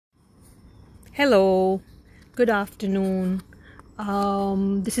Hello, good afternoon.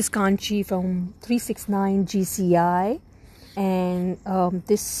 This is Kanchi from 369 GCI, and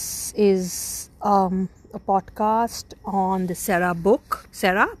this is a podcast on the Sarah book,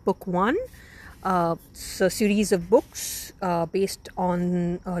 Book 1. It's a series of books based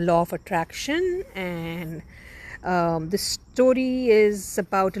on law of attraction, and this story is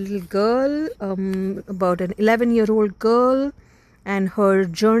about a little girl, about an 11-year-old girl, and her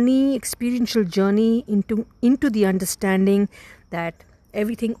journey, experiential journey into the understanding that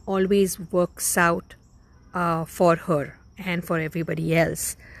everything always works out for her and for everybody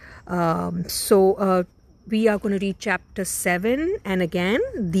else. So we are going to read chapter 7, and again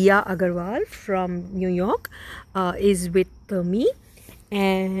Diya Agarwal from New York is with me,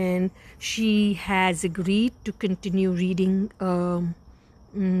 and she has agreed to continue reading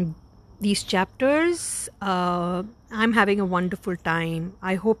these chapters. I'm having a wonderful time.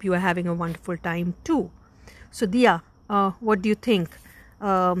 I hope you are having a wonderful time too. So Diya, what do you think?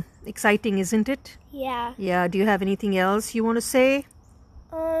 Exciting, isn't it? Yeah. Yeah. Do you have anything else you want to say?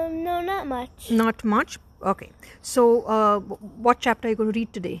 No, not much. Not much? Okay. So what chapter are you going to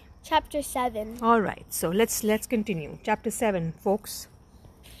read today? Chapter 7. All right. So let's continue. Chapter 7, folks.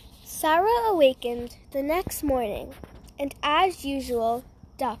 Sarah awakened the next morning and, as usual,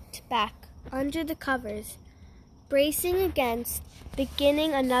 ducked back under the covers, bracing against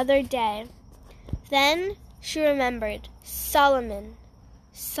beginning another day. Then she remembered Solomon.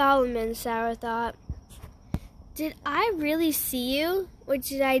 Solomon, Sarah thought. Did I really see you, or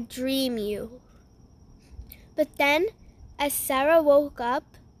did I dream you? But then, as Sarah woke up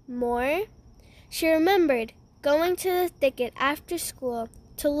more, she remembered going to the thicket after school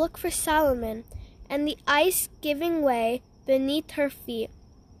to look for Solomon, and the ice giving way beneath her feet.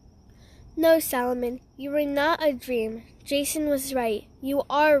 No, Solomon, you were not a dream. Jason was right. You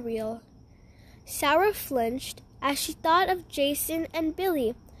are real. Sarah flinched as she thought of Jason and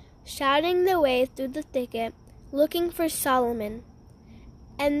Billy shouting their way through the thicket, looking for Solomon.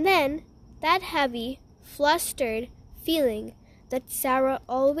 And then that heavy, flustered feeling that Sarah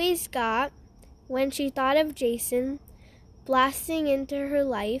always got when she thought of Jason blasting into her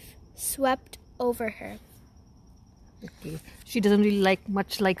life swept over her. Okay. She doesn't really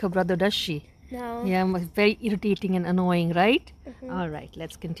much like her brother, does she? No. Yeah, very irritating and annoying, right? Mm-hmm. All right,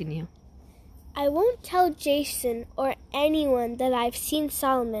 let's continue. I won't tell Jason or anyone that I've seen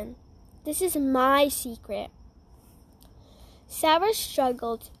Solomon. This is my secret. Sarah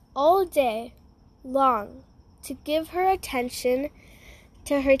struggled all day long to give her attention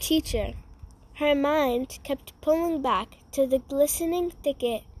to her teacher. Her mind kept pulling back to the glistening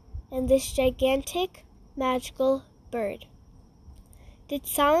thicket and this gigantic, magical bird. Did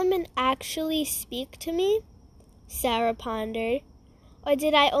Solomon actually speak to me? Sarah pondered. Or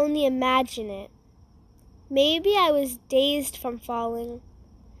did I only imagine it? Maybe I was dazed from falling.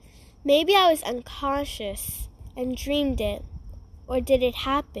 Maybe I was unconscious and dreamed it. Or did it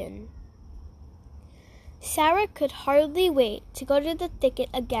happen? Sarah could hardly wait to go to the thicket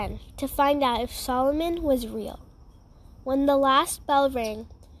again to find out if Solomon was real. When the last bell rang,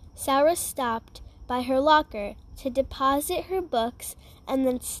 Sarah stopped by her locker to deposit her books and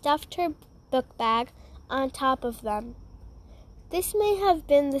then stuffed her book bag on top of them. This may have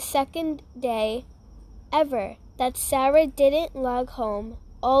been the second day ever that Sarah didn't lug home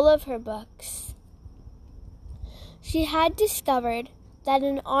all of her books. She had discovered that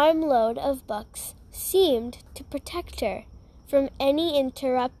an armload of books seemed to protect her from any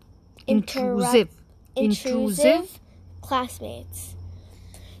intrusive classmates.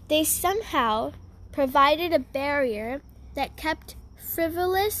 They somehow provided a barrier that kept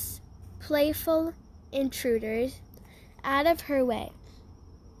frivolous, playful intruders out of her way.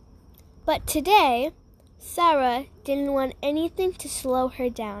 But today, Sarah didn't want anything to slow her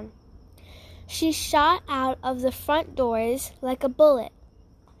down. She shot out of the front doors like a bullet,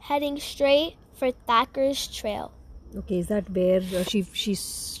 heading straight for Thacker's trail. Okay, is that where she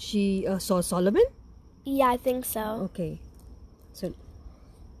saw Solomon? Yeah, I think so. Okay. So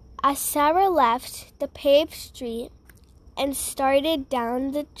as Sarah left the paved street and started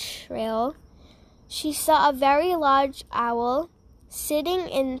down the trail, she saw a very large owl sitting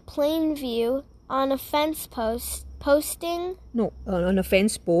in plain view on a fence posting. No, on a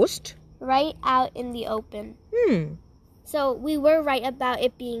fence post. Right out in the open. So we were right about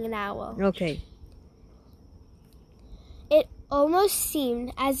it being an owl. Okay. It almost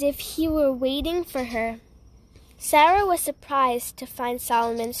seemed as if he were waiting for her. Sarah was surprised to find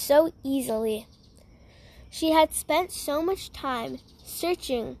Solomon so easily. She had spent so much time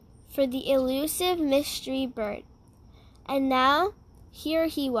searching for the elusive mystery bird, and now here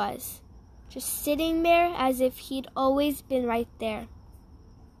he was, just sitting there as if he'd always been right there.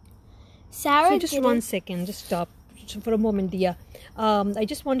 Sarah So just 1 second, just stop for a moment, Dia. I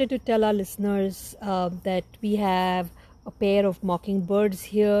just wanted to tell our listeners that we have a pair of mockingbirds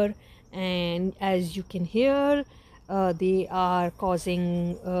here, and as you can hear, they are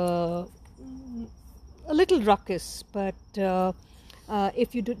causing a little ruckus. But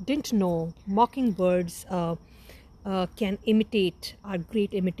if you didn't know, mockingbirds can imitate, are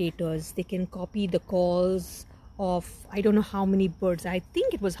great imitators. They can copy the calls of I don't know how many birds. I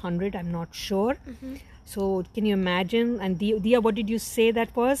think it was 100. I'm not sure. So can you imagine? And Dia, what did you say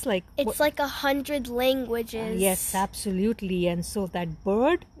that was like? It's like 100 languages. Yes, absolutely. And so that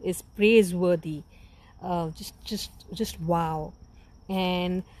bird is praiseworthy. Just wow.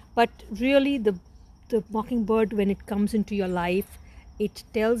 And but really, the mockingbird, when it comes into your life, it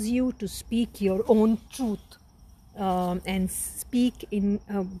tells you to speak your own truth. And speak in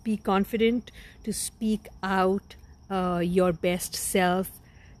be confident to speak out your best self,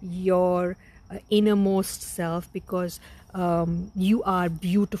 your innermost self, because you are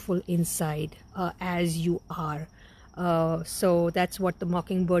beautiful inside as you are. So that's what the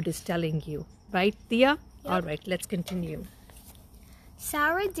mockingbird is telling you, right, Dia? Yep. All right, let's continue.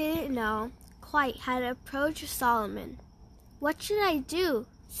 Sarah didn't know quite how to approach Solomon. What should I do?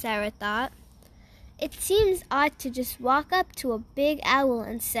 Sarah thought. It seems odd to just walk up to a big owl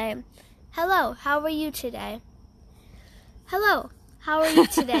and say, "Hello, how are you today?" "Hello, how are you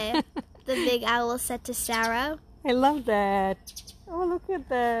today?" the big owl said to Sarah. I love that. Oh, look at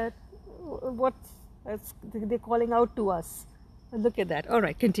that. They're calling out to us. Look at that. All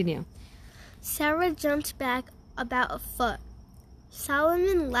right, continue. Sarah jumped back about a foot.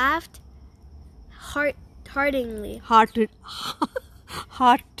 Solomon laughed heartily.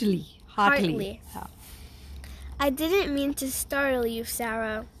 Heartily. I didn't mean to startle you,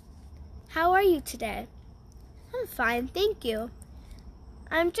 Sarah. How are you today? I'm fine, thank you.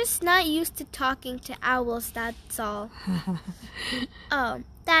 I'm just not used to talking to owls, that's all. Oh,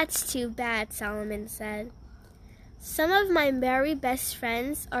 that's too bad, Solomon said. Some of my very best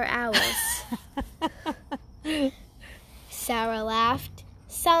friends are owls. Sarah laughed.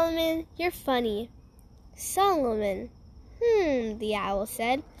 Solomon, you're funny. Solomon. The owl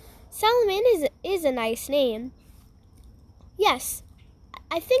said. Solomon is a nice name. Yes,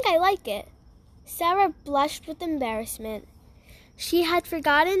 I think I like it. Sarah blushed with embarrassment. She had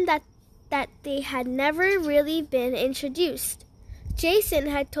forgotten that they had never really been introduced. Jason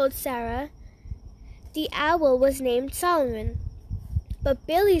had told Sarah the owl was named Solomon, but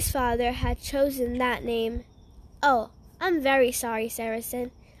Billy's father had chosen that name. Oh, I'm very sorry, Sarah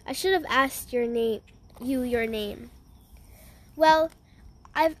said. I should have asked your name. Well,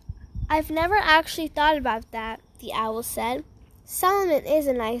 I've never actually thought about that, the owl said. Solomon is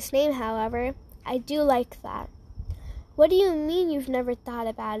a nice name, however. I do like that. What do you mean you've never thought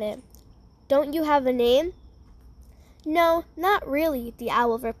about it? Don't you have a name? No, not really, the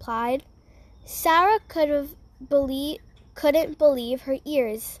owl replied. Sarah couldn't believe her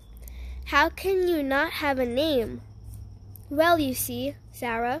ears. How can you not have a name? Well, you see,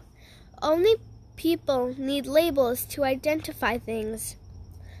 Sarah, only people need labels to identify things.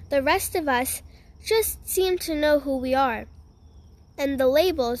 The rest of us just seem to know who we are, and the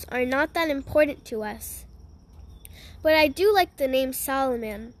labels are not that important to us. But I do like the name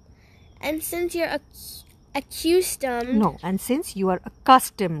Solomon, and since you're since you are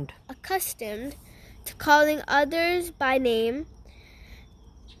accustomed to calling others by name,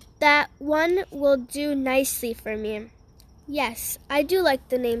 that one will do nicely for me. Yes, I do like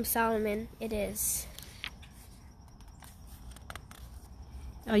the name Solomon. It is.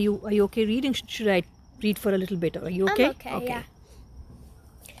 Are you okay reading? Should I read for a little bit? Are you okay? I'm okay. Yeah.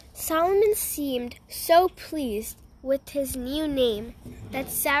 Solomon seemed so pleased with his new name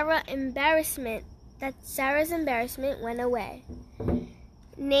that Sarah's embarrassment went away.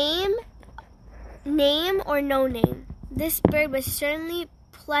 Name or no name, this bird was certainly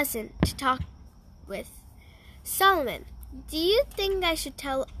pleasant to talk with. Solomon, do you think I should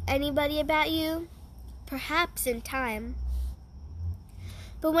tell anybody about you? Perhaps in time.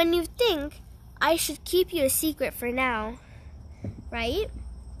 But when you think I should keep you a secret for now, right?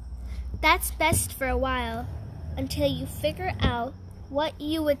 That's best for a while, until you figure out what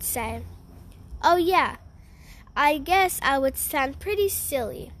you would say. Oh yeah, I guess I would sound pretty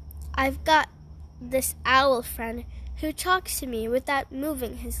silly. I've got this owl friend who talks to me without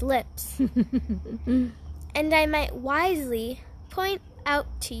moving his lips. And I might wisely point out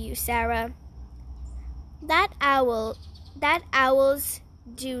to you, Sarah, that owls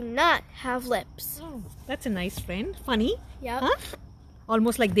do not have lips. Oh, that's a nice friend. Funny. Yep. Huh?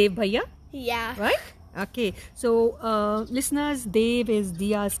 Almost like Dev Bhaiya. Yeah. Right? Okay. So, listeners, Dave is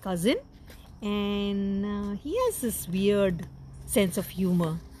Dia's cousin, and he has this weird sense of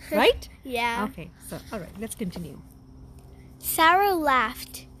humor, right? Yeah. Okay. So, all right, let's continue. Sarah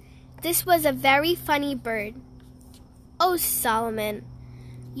laughed. This was a very funny bird. Oh, Solomon,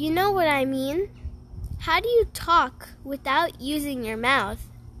 you know what I mean? How do you talk without using your mouth?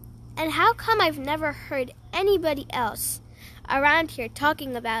 And how come I've never heard anybody else around here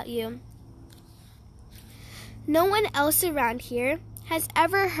talking about you? No one else around here has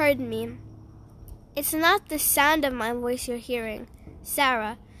ever heard me. It's not the sound of my voice you're hearing,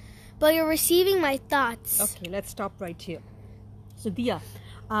 Sarah, but you're receiving my thoughts. Okay, let's stop right here. So, Dia,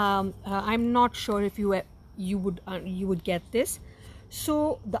 I'm not sure if you would get this.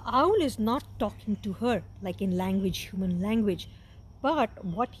 So the owl is not talking to her like in language, human language, but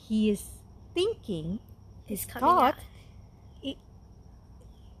what he is thinking, his thought,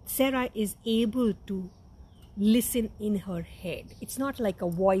 Sarah is able to listen in her head. It's not like a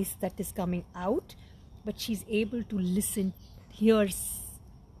voice that is coming out, but she's able to listen, hear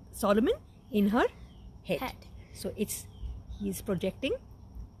Solomon in her head. So he's projecting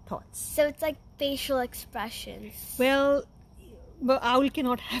thoughts. So it's like facial expressions. Well, owl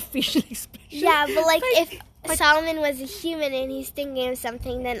cannot have facial expressions. Yeah, but like if Solomon was a human and he's thinking of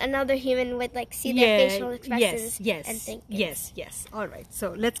something, then another human would like see their facial expressions and think. Yes. All right.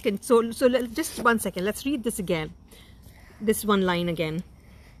 So just 1 second. Let's read this again. This one line again.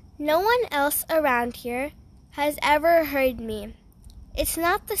 No one else around here has ever heard me. It's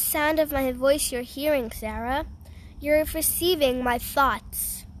not the sound of my voice you're hearing, Sarah. You're receiving my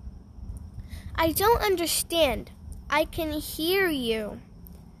thoughts. I don't understand. I can hear you.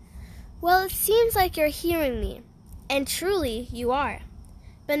 Well, it seems like you're hearing me, and truly you are,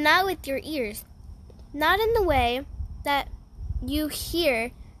 but not with your ears, not in the way that you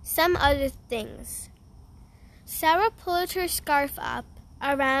hear some other things. Sarah pulled her scarf up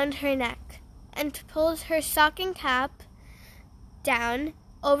around her neck and pulled her stocking cap down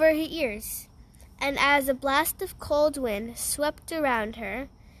over her ears, and as a blast of cold wind swept around her,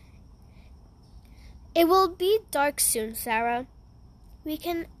 "It will be dark soon, Sarah. We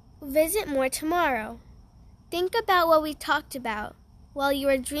can visit more tomorrow. Think about what we talked about while you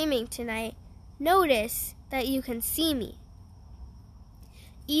were dreaming tonight. Notice that you can see me.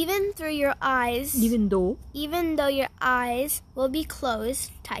 Even though your eyes will be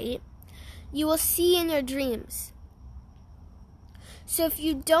closed tight, you will see in your dreams. So if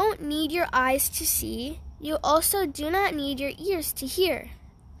you don't need your eyes to see, you also do not need your ears to hear."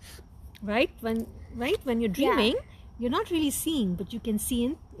 Right? When you're dreaming, you're not really seeing, but you can see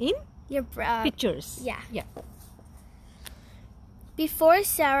in your pictures. Yeah. Before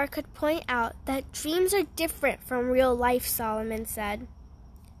Sarah could point out that dreams are different from real life, Solomon said,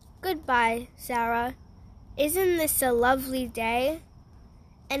 "Goodbye, Sarah. Isn't this a lovely day?"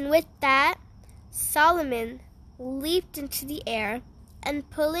 And with that, Solomon leaped into the air, and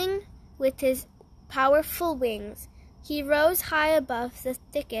pulling with his powerful wings, he rose high above the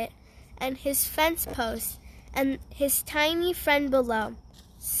thicket and his fence post and his tiny friend below.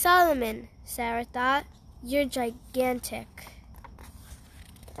 "Solomon," Sarah thought, "you're gigantic."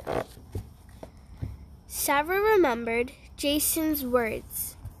 Sarah remembered Jason's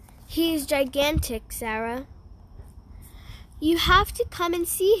words. "He's gigantic, Sarah. You have to come and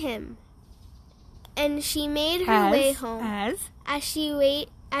see him." And she made her way home. As she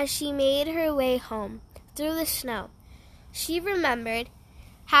made her way home through the snow, she remembered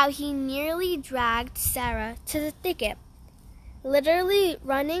how he nearly dragged Sarah to the thicket, literally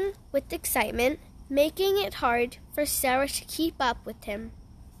running with excitement, making it hard for Sarah to keep up with him.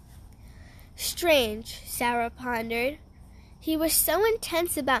 Strange, Sarah pondered. He was so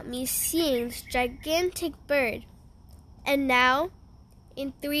intense about me seeing this gigantic bird, and now,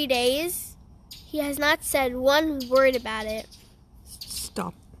 in 3 days, he has not said one word about it.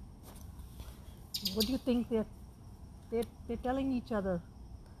 Stop. What do you think they're telling each other?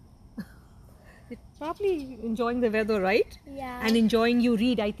 They're probably enjoying the weather, right? Yeah. And enjoying you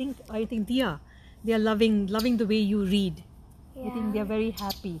read. I think Dia, they are loving the way you read. Yeah. I think they are very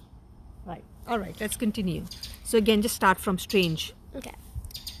happy. Right. All right. Let's continue. So again, just start from strange. Okay.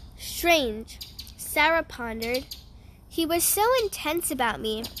 Strange, Sarah pondered. He was so intense about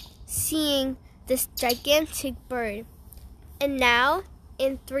me seeing this gigantic bird, and now,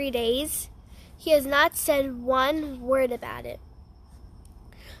 in 3 days, he has not said one word about it.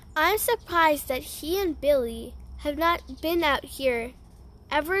 I'm surprised that he and Billy have not been out here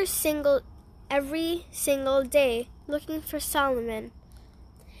every single day looking for Solomon.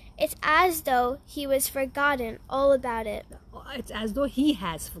 It's as though he was forgotten all about it. it's as though he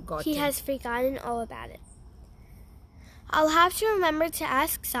has forgotten. He has forgotten all about it. I'll have to remember to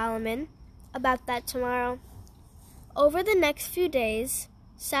ask Solomon about that tomorrow. Over the next few days,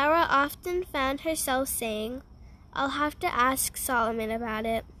 Sarah often found herself saying, I'll have to ask Solomon about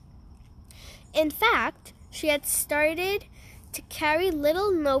it. In fact, she had started to carry a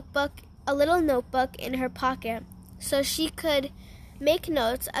little notebook in her pocket so she could make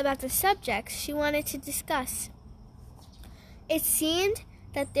notes about the subjects she wanted to discuss. It seemed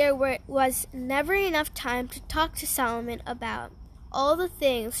that there was never enough time to talk to Solomon about all the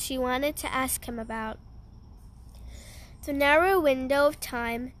things she wanted to ask him about. The narrow window of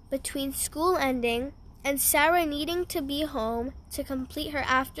time between school ending and Sarah needing to be home to complete her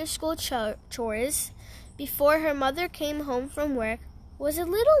after-school chores before her mother came home from work was a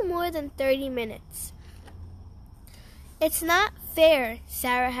little more than 30 minutes. It's not fair,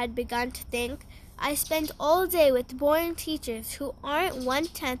 Sarah had begun to think. I spend all day with boring teachers who aren't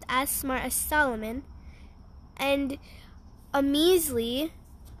 1/10 as smart as Solomon, and a measly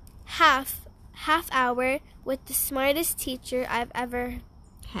half hour with the smartest teacher I've ever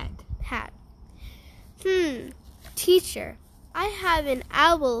had. Teacher. I have an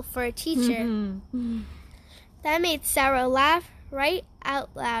owl for a teacher. That made Sarah laugh right out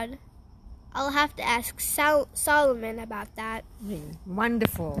loud. I'll have to ask Solomon about that.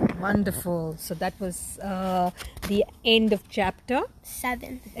 Wonderful. So that was the end of chapter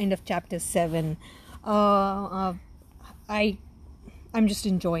 7. End of chapter 7. I'm just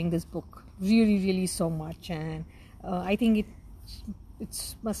enjoying this book really so much, and I think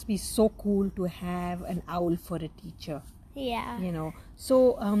it must be so cool to have an owl for a teacher. Yeah.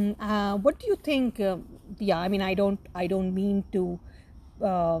 So what do you think? I mean, I don't mean to.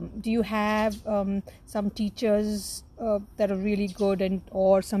 Do you have some teachers that are really good,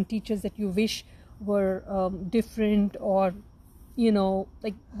 or some teachers that you wish were different, or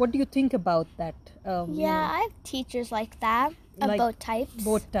like, what do you think about that? I have teachers like that, of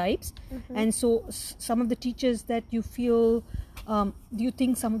both types. And so some of the teachers that you feel, do you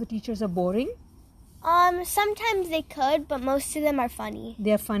think some of the teachers are boring? Sometimes they could, but most of them are funny.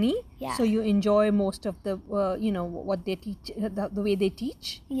 They're funny? Yeah. So you enjoy most of the, what they teach, the way they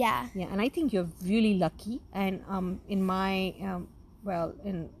teach? Yeah. Yeah, and I think you're really lucky. And in my,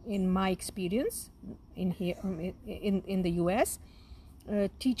 in my experience in here, in the US,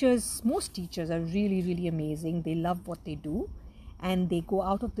 most teachers are really amazing. They love what they do, and they go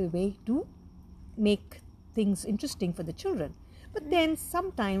out of their way to make things interesting for the children. But then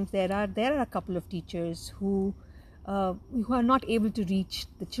sometimes there are a couple of teachers who are not able to reach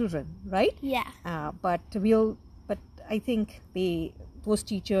the children, right? Yeah. But I think those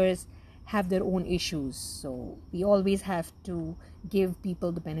teachers have their own issues, so we always have to give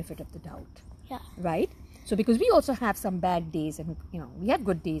people the benefit of the doubt. Yeah. Right? So because we also have some bad days, and we have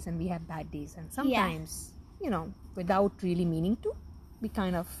good days and we have bad days, and sometimes without really meaning to, we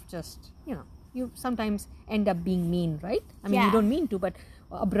kind of just you sometimes end up being mean, right? I mean, you don't mean to, but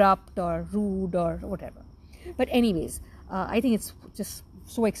abrupt or rude or whatever. But anyways, I think it's just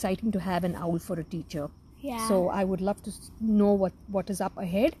so exciting to have an owl for a teacher. Yeah. So I would love to know what is up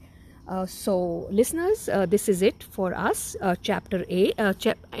ahead. So listeners, this is it for us, chapter A,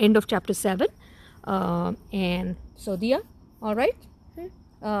 end of chapter 7. And so Dia, all right?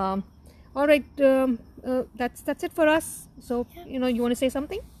 All right, that's it for us. So, you want to say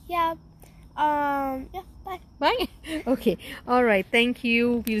something? Yeah. Bye. Bye. Okay. All right. Thank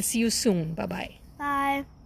you. We'll see you soon. Bye-bye. Bye.